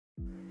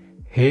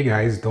Hey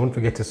guys, don't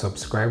forget to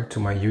subscribe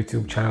to my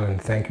YouTube channel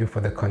and thank you for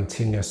the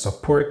continuous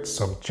support,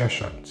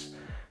 suggestions.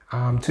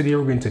 Today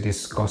we're going to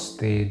discuss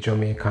the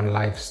Jamaican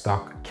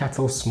livestock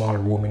cattle small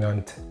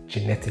ruminant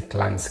genetic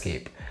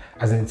landscape,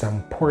 as it's an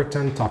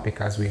important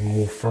topic as we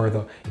move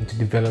further into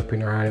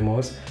developing our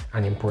animals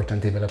and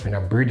important developing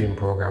a breeding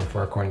program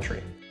for our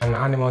country. And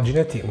animal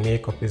genetic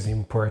makeup is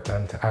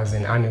important, as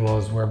in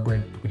animals were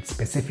bred with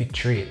specific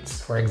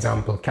traits. For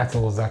example,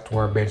 cattle that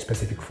were bred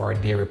specific for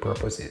dairy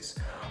purposes,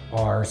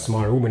 or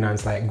small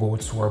ruminants like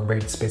goats who are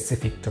bred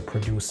specific to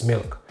produce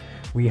milk.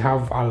 We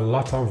have a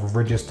lot of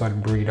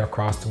registered breed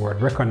across the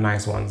world,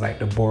 recognized ones like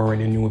the Boer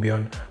and the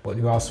Nubian, but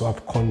we also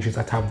have countries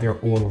that have their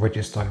own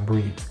registered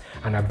breeds,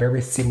 and a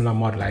very similar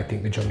model I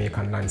think the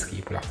Jamaican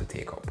landscape will have to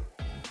take up.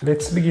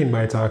 Let's begin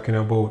by talking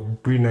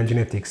about breeding and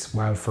genetics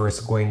while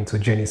first going to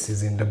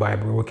Genesis in the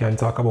Bible. We can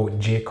talk about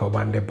Jacob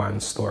and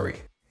Laban's story.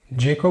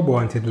 Jacob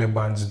wanted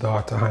Laban's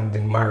daughter hand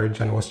in marriage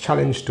and was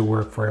challenged to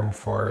work for him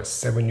for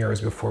 7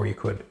 years before he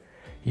could.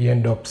 He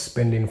ended up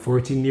spending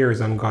 14 years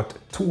and got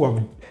 2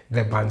 of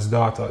Laban's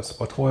daughters,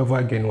 but however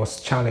again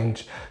was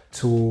challenged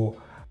to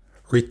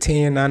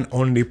retain and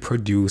only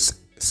produce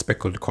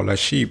speckled color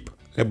sheep.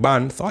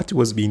 Laban thought he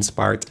was being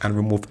smart and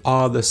removed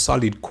all the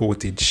solid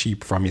coated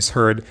sheep from his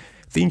herd,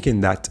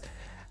 thinking that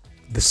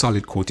the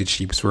solid coated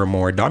sheep were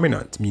more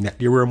dominant, meaning that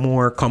they were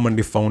more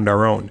commonly found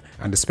around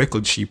and the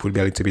speckled sheep would be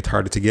a little bit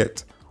harder to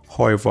get.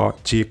 However,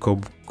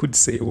 Jacob could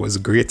say he was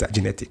great at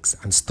genetics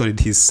and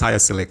studied his sire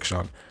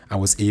selection and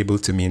was able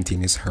to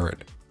maintain his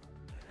herd.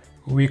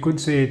 We could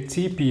say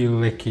T.P.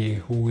 Leki,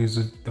 who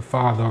is the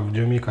father of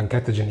Jamaican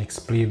cattle-genetics,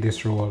 played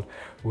this role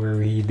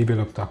where he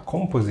developed a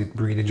composite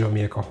breed, the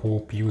Jamaica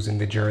Hope, using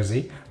the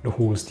Jersey, the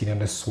Holstein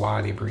and the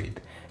Swally breed.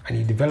 And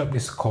he developed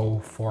this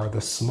cow for the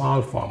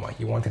small farmer.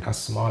 He wanted a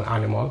small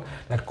animal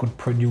that could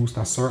produce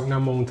a certain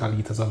amount of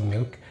liters of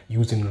milk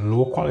using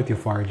low quality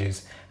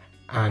forages,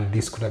 and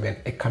this could have been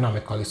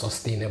economically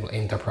sustainable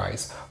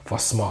enterprise for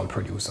small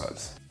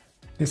producers.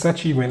 This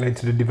achievement led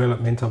to the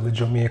development of the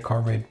Jamaica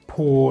Red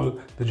Pole,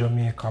 the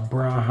Jamaica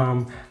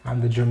Braham,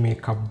 and the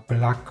Jamaica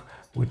Black,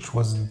 which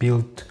was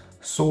built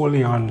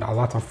solely on a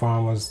lot of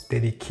farmers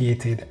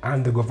dedicated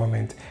and the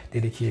government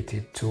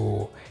dedicated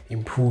to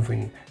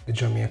improving the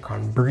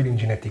Jamaican breeding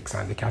genetics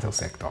and the cattle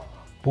sector,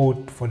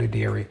 both for the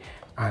dairy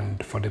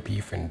and for the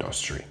beef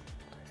industry.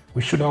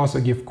 We should also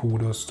give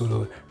kudos to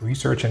the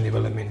Research and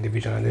Development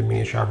Division and the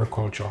Ministry of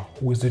Agriculture,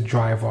 who is the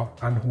driver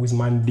and who is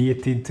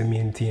mandated to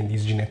maintain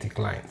these genetic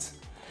lines.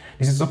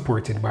 This is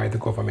supported by the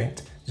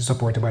government, this is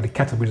supported by the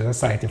Cattle Breeders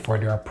Society for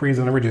their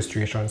appraisal and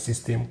registration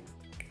system,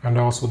 and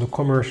also the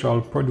commercial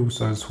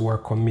producers who are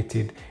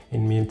committed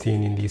in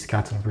maintaining these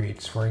cattle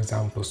breeds. For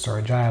example,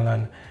 Surge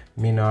Island,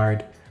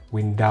 Minard,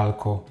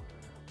 Windalco,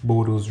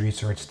 Bodo's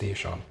Research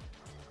Station.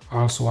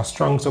 Also a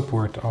strong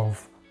support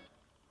of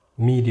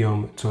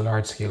medium to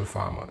large scale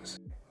farmers.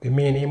 The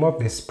main aim of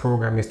this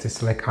program is to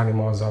select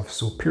animals of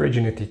superior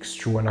genetics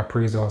through an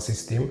appraisal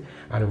system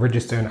and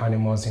registering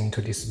animals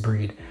into this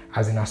breed,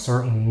 as in a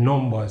certain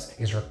numbers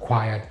is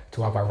required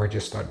to have a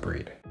registered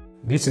breed.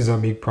 This is a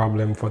big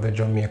problem for the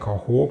Jamaica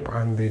Hope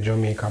and the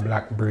Jamaica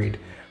Black breed,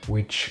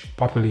 which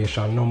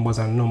population numbers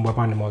and number of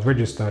animals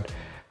registered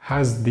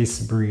has this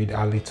breed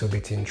a little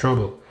bit in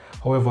trouble.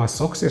 However, a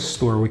success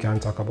story we can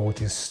talk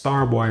about is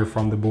Starboy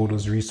from the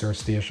Bodo's Research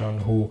Station,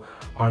 who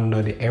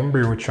under the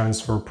Embryo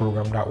transfer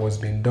program that was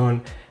being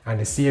done and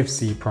the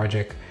CFC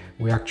project,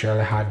 we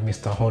actually had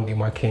Mr. Huntley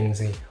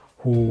Mackenzie,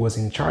 who was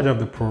in charge of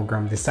the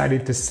program,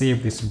 decided to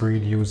save this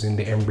breed using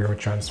the embryo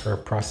transfer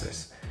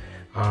process.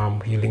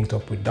 He linked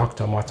up with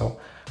Dr. Motto,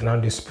 and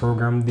on this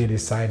program they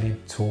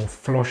decided to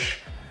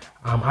flush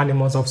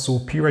animals of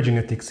superior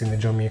genetics in the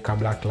Jamaica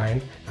Black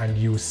line and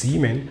use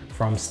semen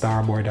from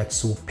Starboy, that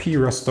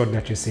superior stud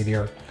that you see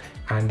there,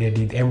 and they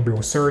did embryo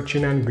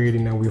searching and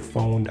grading, and we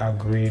found a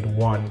grade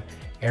 1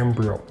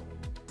 embryo.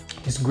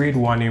 This grade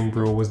 1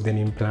 embryo was then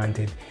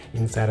implanted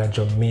inside a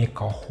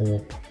Jamaica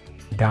Hope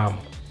dam,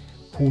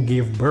 who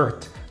gave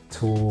birth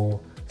to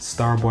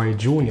Starboy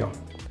Jr.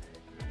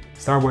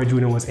 Starboy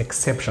Jr was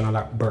exceptional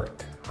at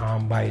birth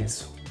by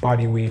his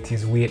body weight,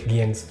 his weight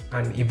gains,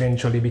 and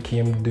eventually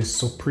became the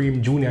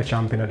Supreme Junior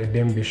Champion at the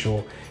Denby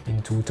Show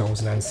in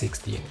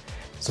 2016.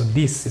 So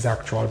this is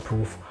actual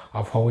proof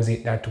of how is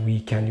it that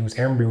we can use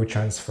embryo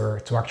transfer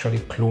to actually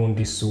clone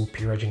this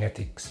superior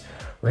genetics.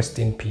 Rest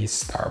in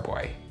peace,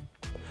 Starboy.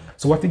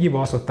 So what to give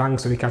also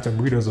thanks to the cattle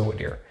breeders out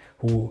there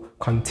who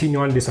continue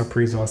on this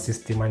appraisal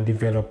system and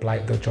develop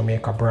like the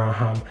Jamaica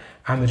Braham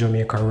and the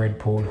Jamaica Red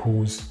Pole,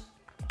 whose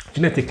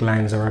genetic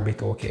lines are a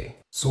bit okay.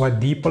 So a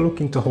deeper look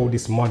into how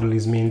this model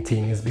is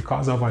maintained is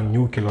because of a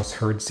nucleus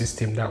herd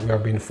system that we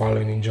have been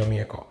following in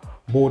Jamaica,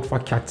 both for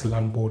cattle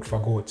and both for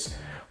goats,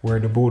 where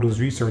the Bodo's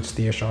Research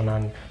Station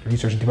and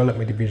Research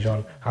Development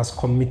Division has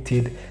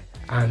committed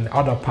and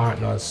other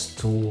partners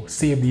to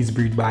save these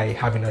breeds by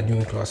having a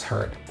nucleus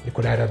herd. It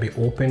could either be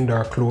opened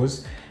or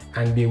closed,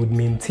 and they would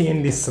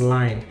maintain this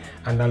line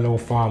and allow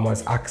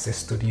farmers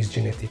access to these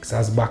genetics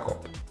as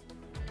backup.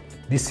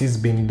 This has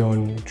been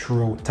done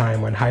throughout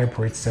time, and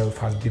Hyper itself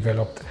has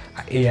developed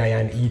an AI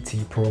and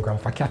ET program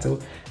for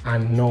cattle,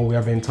 and now we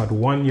have entered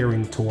 1 year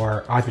into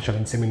our artificial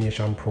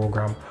insemination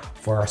program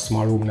for our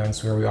small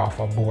ruminants, where we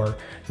offer boar,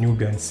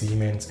 Nubian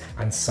semen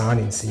and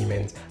Saanen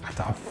semen at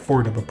an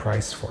affordable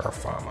price for our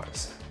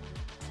farmers.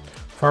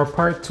 For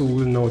part 2,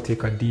 we'll now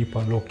take a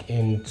deeper look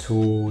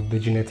into the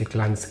genetic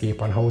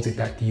landscape and how is it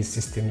that these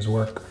systems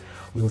work.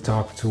 We'll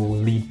talk to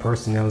lead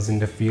personnel in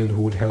the field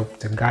who would help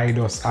to guide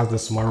us as the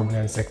small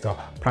ruminant sector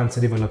plans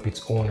to develop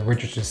its own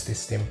registry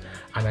system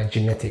and a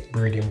genetic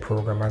breeding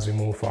program as we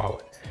move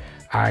forward.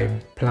 I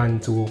plan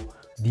to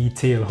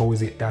detail how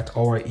is it that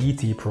our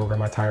ET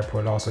program at Hyper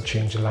will also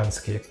change the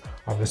landscape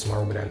of the small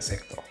ruminant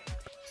sector.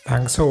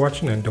 Thanks for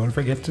watching, and don't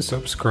forget to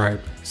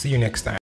subscribe. See you next time.